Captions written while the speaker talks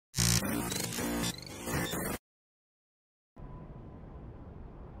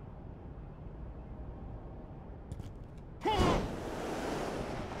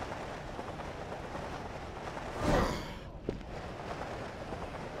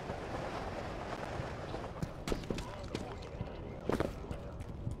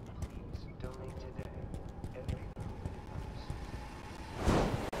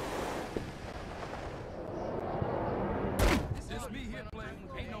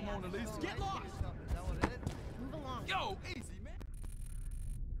Mona Lisa. Get lost! Move along. Yo, easy, man.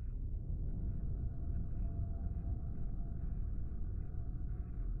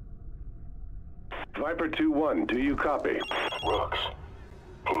 Viper 2-1, do you copy? Rooks.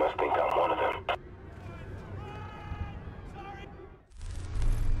 He must think I'm one of them.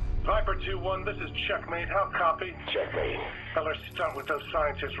 Viper 2-1, this is Checkmate. How copy? Checkmate. Heller's stunt with those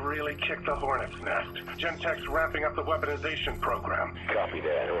scientists really kicked the hornet's nest. Gentek's ramping up the weaponization program. Copy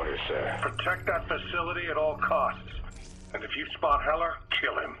that order, sir. Protect that facility at all costs. And if you spot Heller,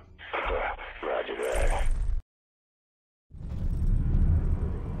 kill him. Roger that.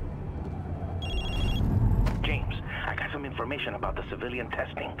 James, I got some information about the civilian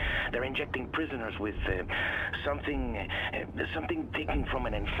testing. They're injecting prisoners with something taken from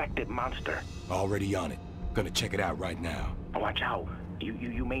an infected monster. Already on it. Gonna check it out right now. Watch out.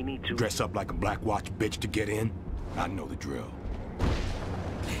 You may need to... Dress up like a Black Watch bitch to get in? I know the drill.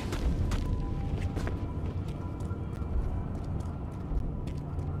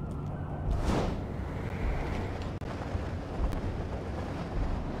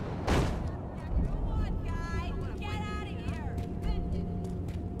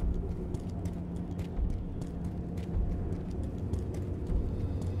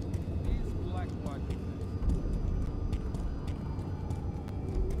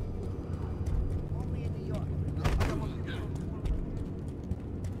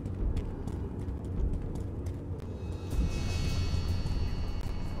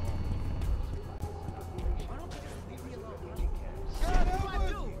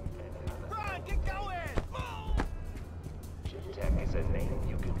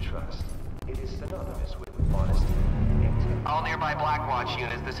 All nearby Blackwatch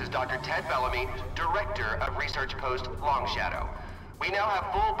units, this is Dr. Ted Bellamy, Director of Research Post Long Shadow. We now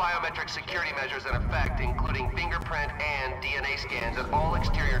have full biometric security measures in effect, including fingerprint and DNA scans at all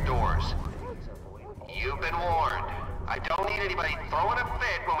exterior doors. You've been warned. I don't need anybody throwing a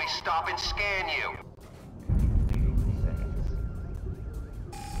fit when we stop and scan you.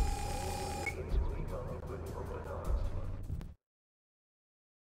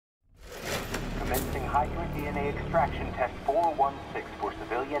 Commencing Hydra DNA extraction test 416 for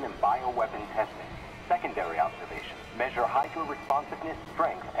civilian and bioweapon testing. Secondary observations. Measure Hydra responsiveness,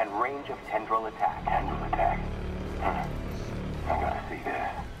 strength, and range of tendril attack. Tendril attack? I gotta see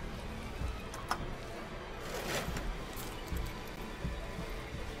that.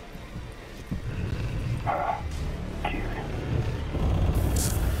 Cute.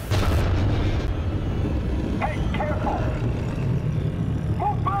 Hey, careful!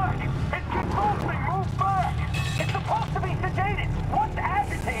 Move back! It controls me! Move back! It's supposed to be sedated! What's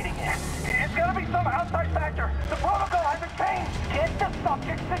agitating it? It's gotta be some outside factor! The protocol hasn't changed! Get the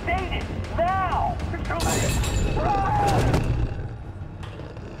subject sedated! Now! It's too late!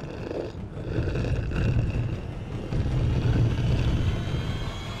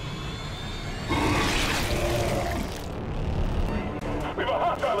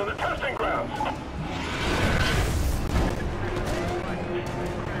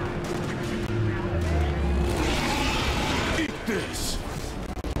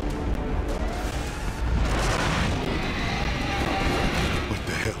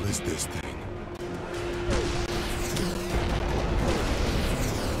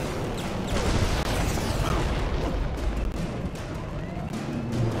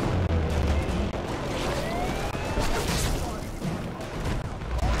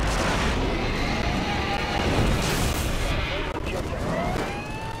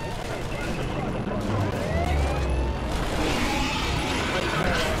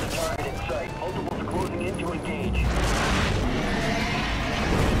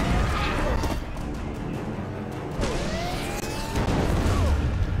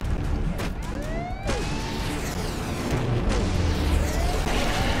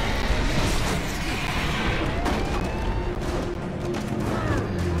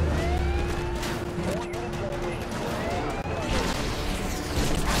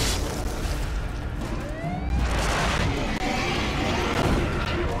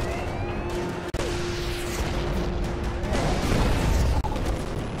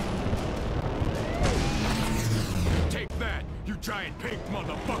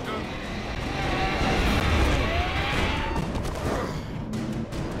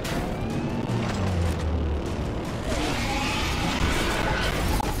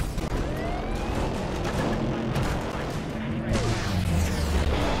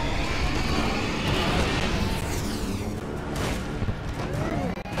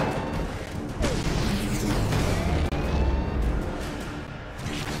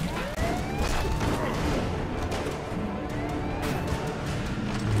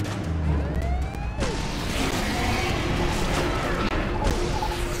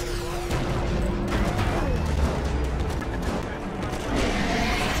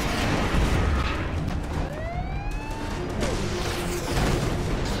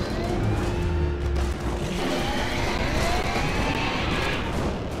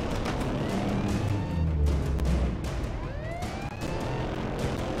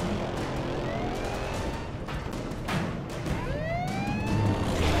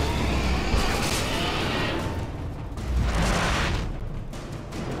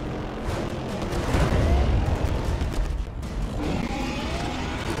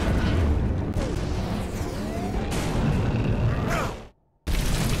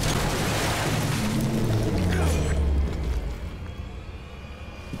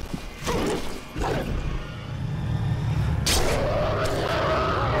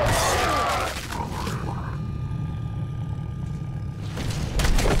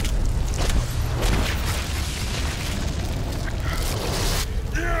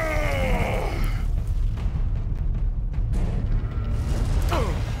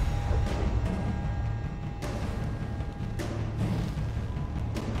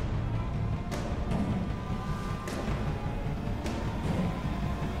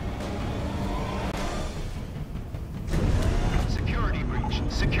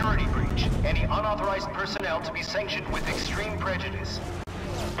 personnel to be sanctioned with extreme prejudice.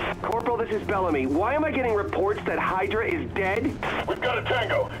 Corporal, this is Bellamy. Why am I getting reports that Hydra is dead? We've got a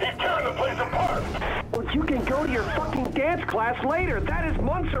tango. He's tearing the place apart. Well, you can go to your fucking dance class later. That is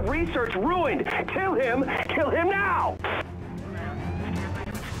months of research ruined. Kill him. Kill him now.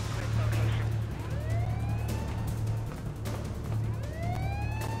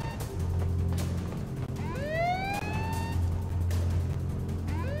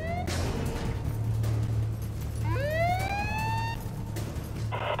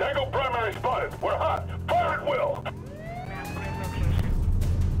 Tango primary spotted. We're hot. Fire at will.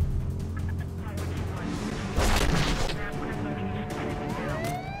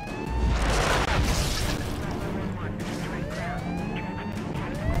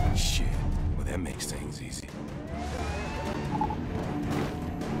 Shit. Well, that makes things easy.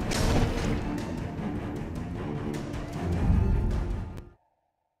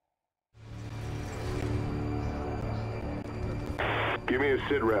 Give me a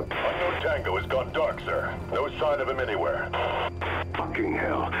sit rep. Unknown tango has gone dark, sir. No sign of him anywhere. Fucking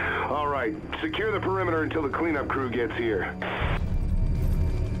hell. All right, secure the perimeter until the cleanup crew gets here.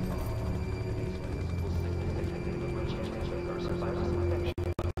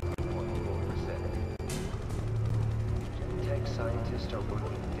 Scientists are working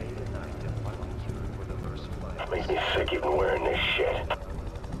day and night to find a cure for the versatile. Makes me sick even wearing this shit.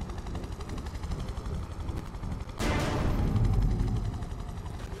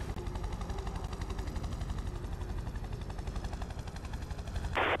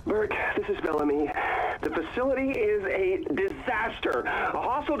 Bert, this is Bellamy. The facility is a disaster. A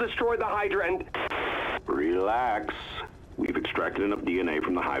hostile destroyed the Hydra and... Relax. We've extracted enough DNA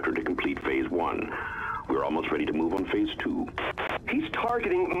from the Hydra to complete Phase 1. We're almost ready to move on Phase 2. He's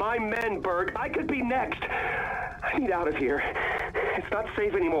targeting my men, Bert. I could be next. I need out of here. It's not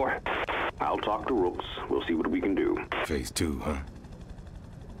safe anymore. I'll talk to Rooks. We'll see what we can do. Phase 2, huh?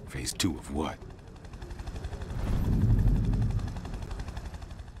 Phase 2 of what?